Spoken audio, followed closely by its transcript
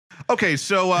Okay,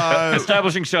 so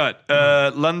establishing shot.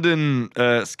 London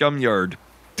scumyard.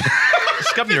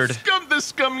 Scumyard. the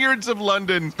scumyards of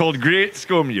London. It's called Great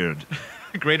Scumyard.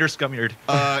 Greater Scumyard.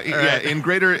 Yeah, in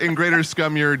Greater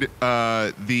Scumyard,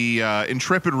 the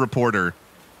intrepid reporter.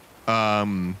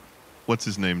 What's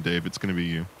his name, Dave? It's going to be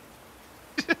you.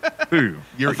 Who?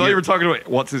 I thought you were talking about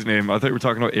what's his name. I thought you were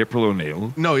talking about April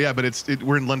O'Neil. No, yeah, but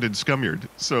we're in London Scumyard.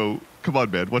 So come on,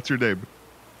 man. What's your name?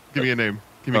 Give me a name.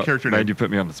 Give me a character name. You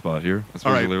put me on the spot here.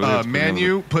 All right,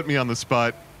 Manu, put me on the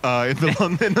spot. In the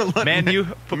London. Manu,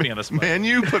 put me on the spot.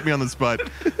 Manu, put me on the spot.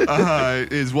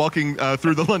 Is walking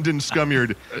through the London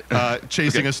Scumyard,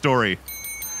 chasing a story.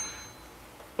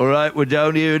 All right, we're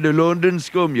down here in the London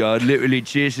Scumyard, literally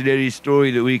chasing any story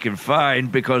that we can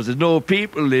find because there's no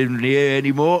people living here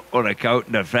anymore on account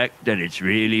of the fact that it's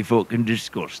really fucking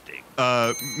disgusting.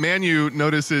 Manu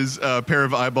notices a pair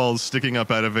of eyeballs sticking up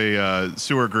out of a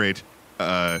sewer grate.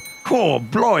 Oh,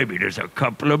 blimey, there's a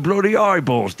couple of bloody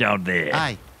eyeballs down there.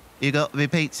 Hey, you got me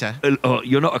pizza?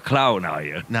 You're not a clown, are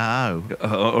you? No.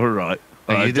 All right.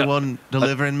 Are you the one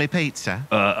delivering me pizza?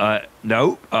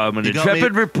 No, I'm an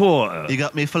intrepid reporter. You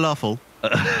got me falafel?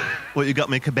 What, you got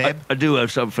me kebab? I do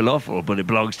have some falafel, but it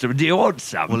belongs to me. Do you want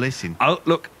some? Well, listen.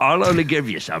 Look, I'll only give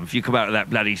you some if you come out of that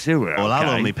bloody sewer. Well, okay?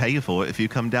 I'll only pay you for it if you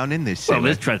come down in this sewer. Well,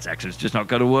 this transaction's just not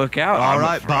going to work out. All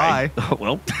right, bye.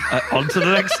 Well, on to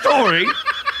the next story.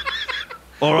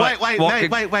 All right.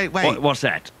 Wait. What's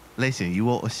that? Listen, you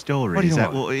want a story? What do you Is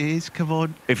that want? what it is? Come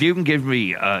on. If you can give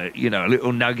me, a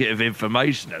little nugget of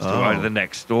information as to why the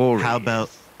next story. How about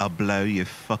I'll blow your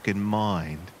fucking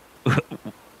mind?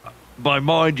 By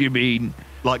mind, you mean?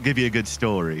 Like, give you a good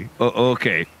story.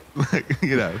 Okay.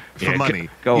 For money.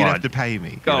 Go You'd on. have to pay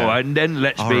me. Go on, then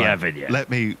let's be having you.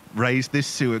 Let me raise this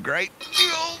sewer grate.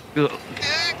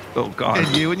 Oh, God.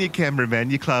 And you and your cameraman,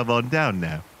 you climb on down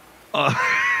now.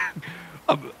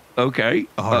 Okay.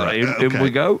 All right. In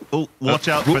we go. Oh, watch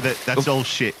out for that. That's all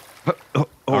shit.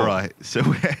 All right. So,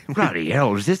 bloody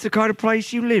hell, is this the kind of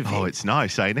place you live in? Oh, it's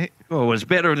nice, ain't it? Oh, it's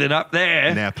better than up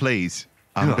there. Now, please,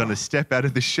 I'm going to step out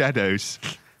of the shadows,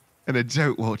 and I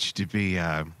don't want you to be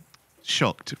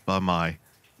shocked by my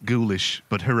ghoulish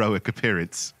but heroic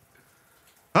appearance.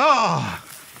 Ah!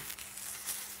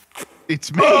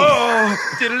 It's me!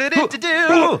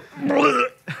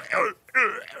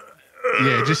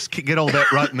 Yeah, just get all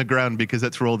that right in the ground because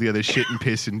that's where all the other shit and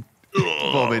piss and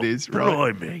vomit is,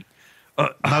 right? Blimey.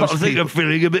 I think I'm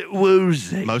feeling a bit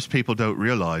woozy. Most people don't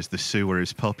realise the sewer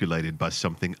is populated by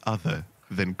something other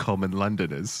than common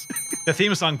Londoners. The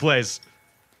theme song plays.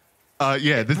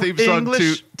 Yeah, the theme song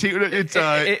English, it's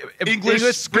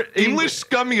English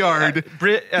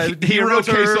Scumyard. Hero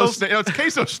Queso Snails. No, it's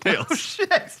Queso Snails. Oh,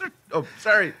 shit. Oh,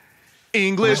 sorry.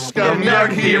 English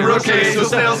Scumyard, Hero Queso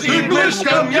Snails. English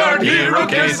Scumyard, Hero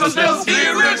Queso Snails.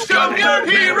 English Scumyard,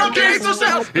 Hero Queso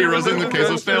Snails. Heroes in the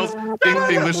Queso Snails.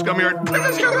 English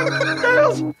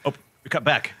Scumyard. Oh, we cut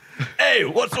back. Hey,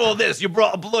 what's all this? You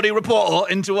brought a bloody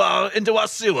reporter into our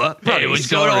sewer. Hey, what's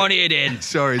going on here then?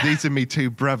 Sorry, these are me two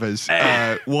brothers.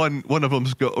 One of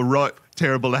them's got a right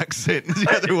terrible accent.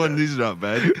 The other one is not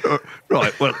bad.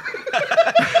 Right, well,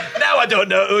 Now I don't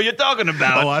know who you're talking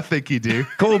about. Oh, I think you do.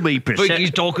 call me Think perceptive.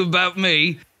 he's talking about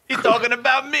me? He's talking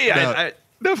about me.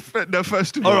 No,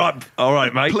 first of all. All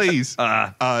right, mate. Please,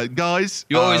 guys.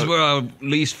 You always were our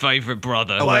least favourite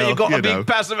brother. Why you got to you know. be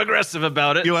passive-aggressive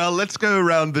about it? Well, let's go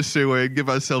around the sewer and give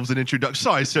ourselves an introduction.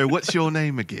 Sorry, sir, what's your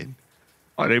name again?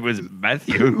 My name was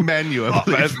Matthew. Manu, I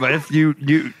believe. Matthew,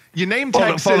 Your name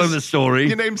tag follow says, the story.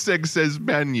 Your name tag says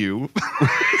Manu.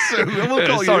 So we'll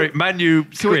call Sorry, you.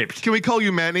 manuscript. Can we call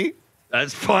you Manny?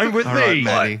 That's fine with All right, me.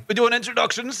 Manny. We're doing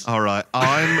introductions. All right.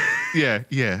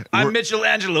 Yeah. I'm Mitchell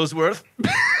Angelosworth.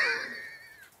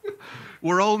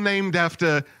 We're all named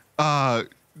after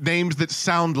names that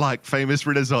sound like famous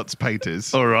Renaissance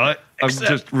painters. All right, I'm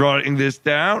just writing this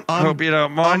down. I hope you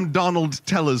don't mind. I'm Donald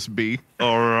Tellersby.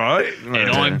 All right. And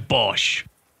I'm Bosch.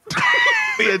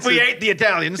 We ate the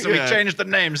Italians, so Yeah. we changed the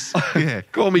names. Yeah.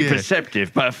 Call me yeah.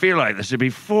 perceptive, but I feel like there should be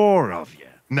four of you.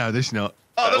 No, there's not.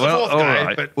 Oh, there's Well, a fourth all guy,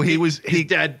 right. but Well, he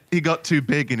dead. He got too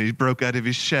big and he broke out of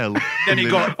his shell. Then he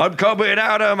got. I'm coming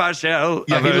out of my shell.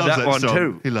 Yeah, I've he heard loves that one song.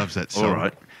 too. He loves that song. All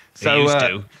right. So, used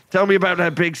to. tell me about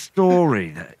that big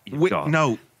story that you got.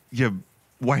 No, you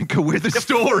wanker. We're the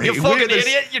story. You fucking We're the-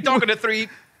 idiot! You're talking to three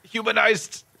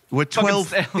humanized. We're 12.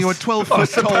 Fucking You're 12 foot I tall.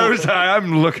 suppose I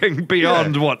am looking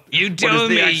beyond what. You what is tell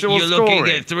the me actual you're looking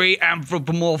story. at three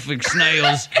anthropomorphic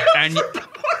snails and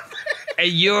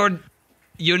you're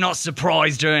not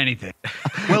surprised or anything.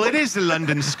 Well, it is the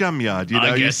London scumyard. You know,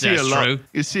 I you guess see that's a lot. true.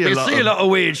 You see You a lot. see a lot of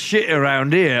weird shit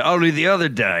around here. Only the other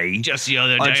day, Just the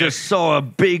other day. I just saw a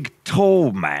big,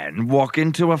 tall man walk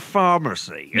into a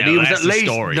pharmacy. And No, he was that's at the least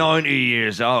story. 90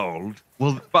 years old.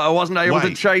 Well, But I wasn't able to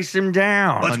wait. chase him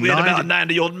down. What's A weird 90 about a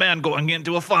 90-year-old man going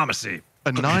into a pharmacy?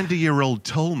 a 90-year-old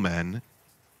tall man.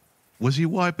 Was he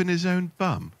wiping his own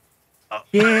bum?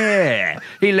 Yeah,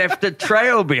 he left a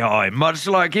trail behind, much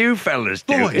like you fellas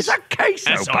do. Boys. Is that Queso,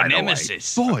 That's by our the way?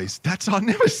 nemesis. Boys, that's our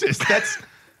nemesis.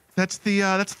 That's the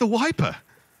wiper.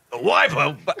 The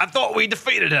wiper? But I thought we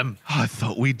defeated him. I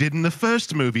thought we did in the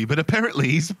first movie, but apparently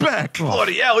he's back.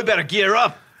 Bloody hell, we better gear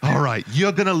up. All right,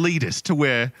 you're gonna lead us to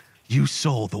where you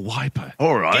saw the wiper.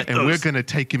 All right. And we're going to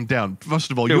take him down. First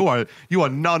of all, you are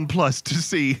nonplussed to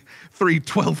see 3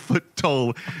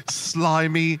 12-foot-tall,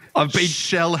 slimy,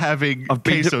 shell-having I've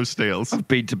been to- queso snails. I've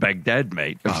been to Baghdad,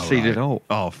 mate. I've seen it all.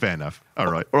 Oh, fair enough.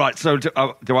 All right. All right, so do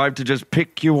I have to just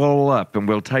pick you all up and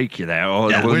we'll take you there?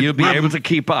 Or Yeah, will you be we're- able to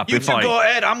keep up You if two I... go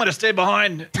ahead. I'm going to stay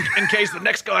behind in case the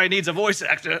next guy needs a voice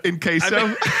actor. In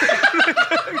queso,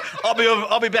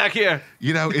 I'll be back here.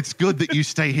 you know, it's good that you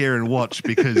stay here and watch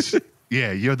because,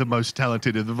 yeah, you're the most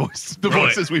talented of the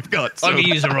voices we've got. So. I can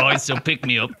use a ride, so pick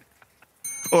me up.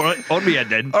 All right, on me head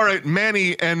then. All right,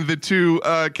 Manny and the 2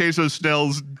 queso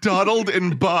snails, Donald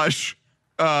and Bosch,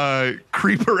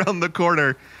 creep around the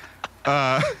corner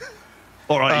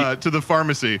All right, to the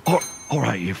pharmacy. all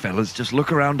right, you fellas, just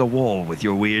look around the wall with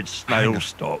your weird snail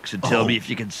stalks and tell me if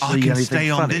you can see I can anything stay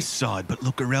on funny. this side, but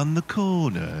look around the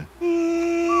corner.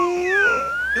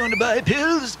 Gonna buy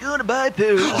pills, gonna buy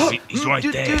pills. Oh, he's right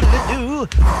there.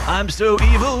 I'm so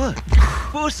evil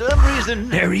for some reason.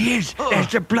 There he is. There's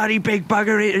the bloody big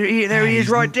bugger. There he is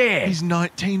right there. He's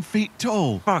 19 feet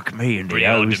tall. Fuck me and the Pretty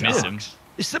hard hose to miss him. nuts.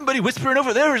 Is somebody whispering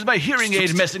over there or is my hearing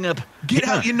aid messing up? Get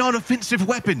out your non-offensive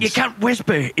weapons. You can't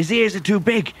whisper. His ears are too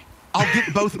big. I'll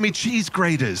get both me cheese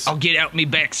graters. I'll get out me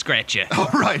back scratcher. All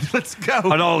right, let's go.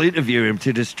 And I'll interview him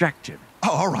to distract him. Oh,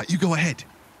 all right, you go ahead.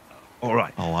 All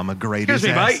right. Oh, I'm a grader's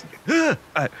Excuse me, ass.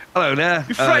 mate. Hello there.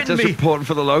 You frightened just me. reporting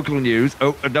for the local news.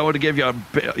 Oh, I don't want to give you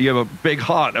you have a big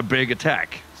heart, a big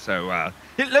attack. So, Let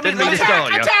me didn't mean to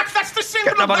stall you. That's the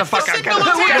signal. Get the That's the motherfucker.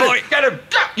 signal. Get him.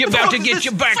 You're about to get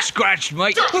your back scratched,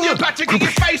 mate. You're about to get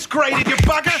your face graded, you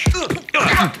bugger.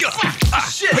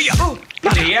 Shit.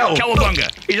 Bloody hell.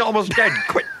 Cowabunga. He's almost dead.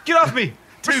 Quick. Get off me.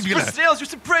 Tubular. For snails, you're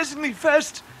surprisingly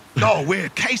fast. Oh, we're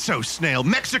queso snail,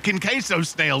 Mexican queso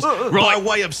snails, by Right.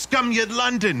 way of Scumyard,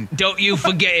 London. Don't you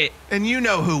forget it. And you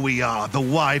know who we are, the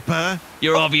wiper.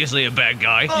 You're obviously a bad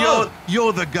guy.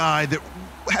 You're the guy that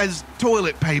has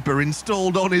toilet paper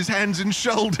installed on his hands and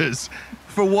shoulders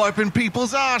for wiping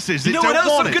people's asses. You They know what don't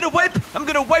else want I'm it. gonna wipe? I'm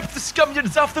gonna wipe the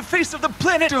scumyards off the face of the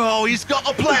planet. Oh, he's got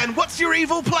a plan. What's your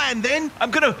evil plan, then?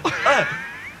 I'm gonna.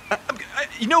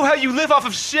 You know how you live off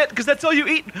of shit because that's all you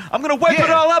eat. I'm gonna wipe it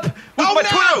Yeah. all up with Oh, my no.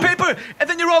 toilet paper, and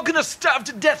then you're all gonna starve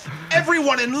to death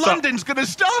Everyone in London's gonna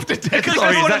starve to death. because Sorry,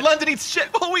 everyone is in that- London eats shit.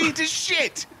 All we eat is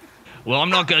shit. Well,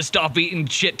 I'm not gonna stop eating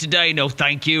shit today, no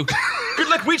thank you. Good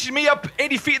luck reaching me up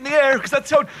 80 feet in the air because that's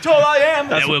how tall I am.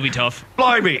 That will be tough.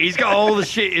 Blimey, he's got all the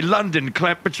shit in London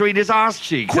clamped between his arse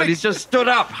cheeks Quick. and he's just stood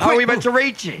up. How are we meant to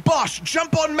reach it? Bosh,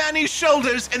 jump on Manny's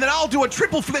shoulders, and then I'll do a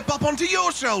triple flip up onto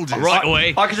your shoulders. Right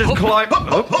away. I can just climb.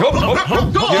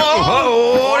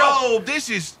 Oh, this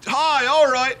is high.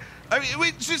 All right. I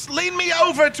mean, just lean me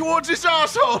over towards his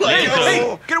asshole. Hey, go.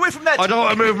 hey, get away from that. I don't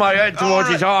want to move my head towards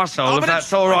his arsehole I'm if gonna-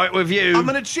 that's all right with you. I'm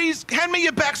gonna cheese. Hand me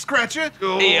your back scratcher.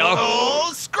 Here.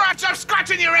 Oh, scratch! I'm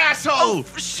scratching your asshole.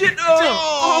 Shit.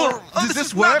 Does this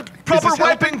is work? not proper Is this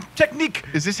wiping technique.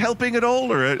 Is this helping at all,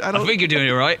 or I I don't? think you're doing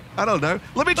it right. I don't know.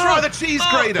 Let me try the cheese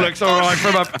grater. Looks all right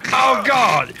from up. Oh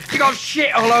God! You got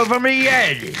shit all over me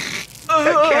head.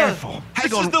 Careful.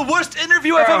 This is the worst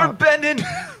interview I've ever been in.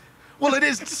 Well, it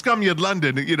is Scumyard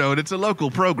London, you know, and it's a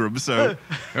local program, so.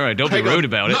 All right, don't be Hang on. rude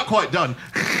about it. Not quite done.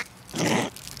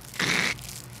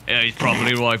 Yeah, he's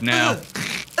probably alive now.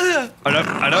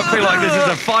 I don't feel like this is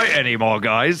a fight anymore,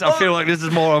 guys. I feel like this is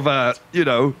more of a, You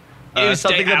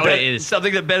stay how it is.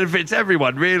 something that benefits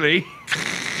everyone, really.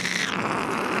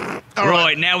 All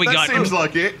Right, now we that got- seems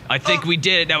like it. I think we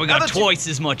did it. Now we got that you- twice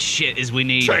as much shit as we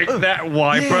need. Take that,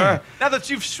 wiper. Now that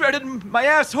you've shredded my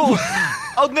asshole,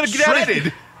 I'm gonna get out of Shredded.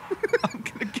 here.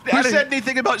 Who said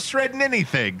anything about shredding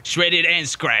anything? Shredded and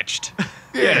scratched.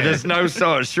 Yeah, there's no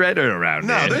sort of shredder around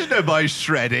No, here. there's nobody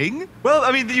shredding. Well,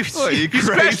 I mean, you you scratched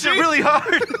crazy? it really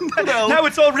hard. Well- now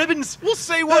it's all ribbons. We'll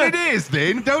say what it is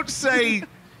then. Don't say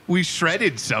we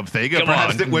shredded something, or Come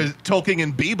perhaps on. that we're talking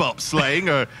in bebop slang,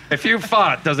 or If you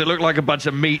fart, does it look like a bunch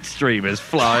of meat streamers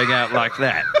flying out like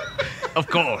that? Of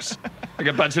course.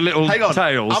 Like a bunch of little Hang on.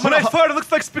 tails. I'm When gonna I fart, it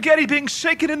looks like spaghetti being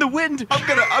shaken in the wind.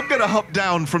 I'm gonna hop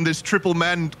down from this triple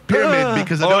man pyramid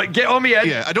because I All don't. right, get on me head.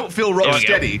 Yeah, I don't feel rock There we go.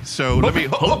 steady. So let me.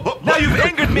 Now you've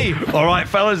angered me. All right,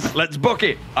 fellas, let's book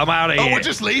it. I'm out of Oh, here. we're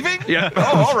just leaving? Yeah.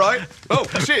 Oh, all right. Oh,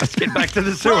 shit. Get back to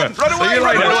the sewer. Run See away, you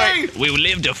run later. away. We will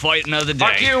live to fight another day.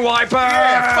 Fuck you, Wiper.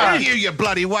 Yeah, fuck you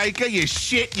bloody waker, you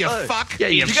shit, you fuck. Yeah,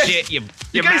 you, You guys- shit, you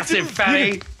You guys massive didn't-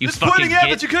 fatty. you Just fucking pointing out git.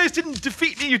 that you guys didn't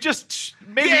defeat me. You just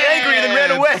made me Yeah, angry and then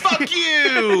ran away. Fuck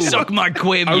you. Suck my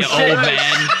quim, you shit. old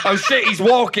man. Oh shit, he's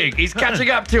walking. He's catching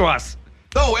up to us.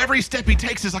 Oh, every step he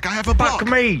takes is like I have a block. Fuck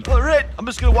me. All right, I'm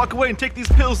just gonna walk away and take these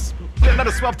pills. I might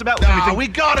have swapped them out with Ah, anything. we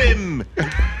got him.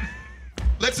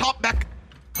 Let's hop back.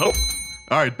 Oh.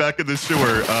 All right, back in the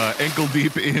sewer, ankle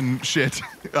deep in shit,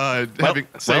 having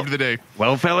saved the day.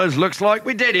 Well, fellas, looks like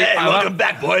we did it. Hey, welcome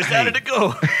back, boys. How did it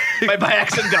go? my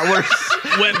accent got worse.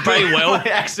 Went pretty well. My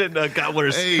accent got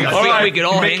worse. Hey, I think we could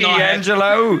all hang Mickey our heads.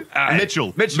 Angelo.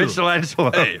 Mitchell.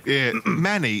 Michelangelo. Hey. Yeah,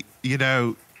 Manny, you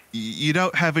know, you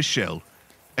don't have a shell,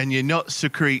 and you're not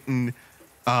secreting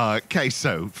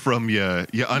queso from your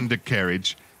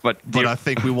undercarriage. But I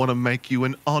think we want to make you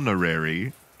an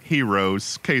honorary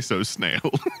hero's queso snail.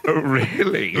 Oh,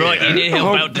 really? Right, you did help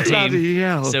Oh, out the bloody team,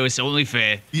 hell. so it's only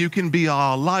fair. You can be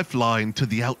our lifeline to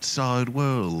the outside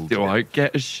world. Do I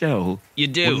get a shell? You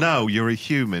do. Well, no, you're a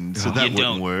human, so that You wouldn't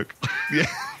don't. work. Yeah,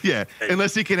 yeah.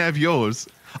 Unless he can have yours.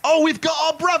 Oh, we've got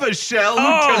our brother's shell.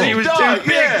 Because he was too Died.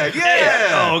 big.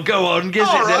 Yeah. Oh, go on, give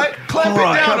All it. right, clamp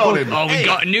it down on him. Oh, we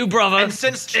got a new brother. And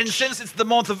since it's the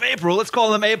month of April, let's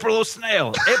call him April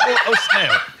O'Snail. April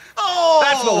O'Snail. Oh,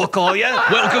 That's what we'll call you.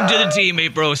 Welcome to the team,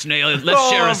 April Snail. Let's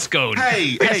share a scone.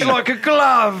 Hey, It's hey. like a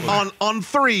glove. On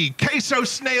three, queso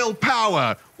snail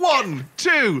power. 1,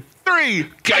 2, 3.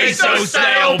 Queso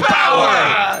snail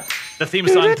power! The theme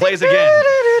song plays again.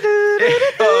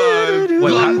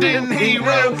 London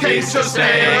hero queso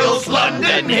snails.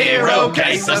 London hero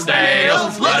queso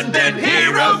snails. London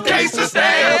hero queso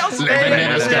snails. Living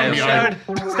in a scam yard.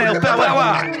 Snail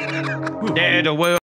power. Yeah, the world.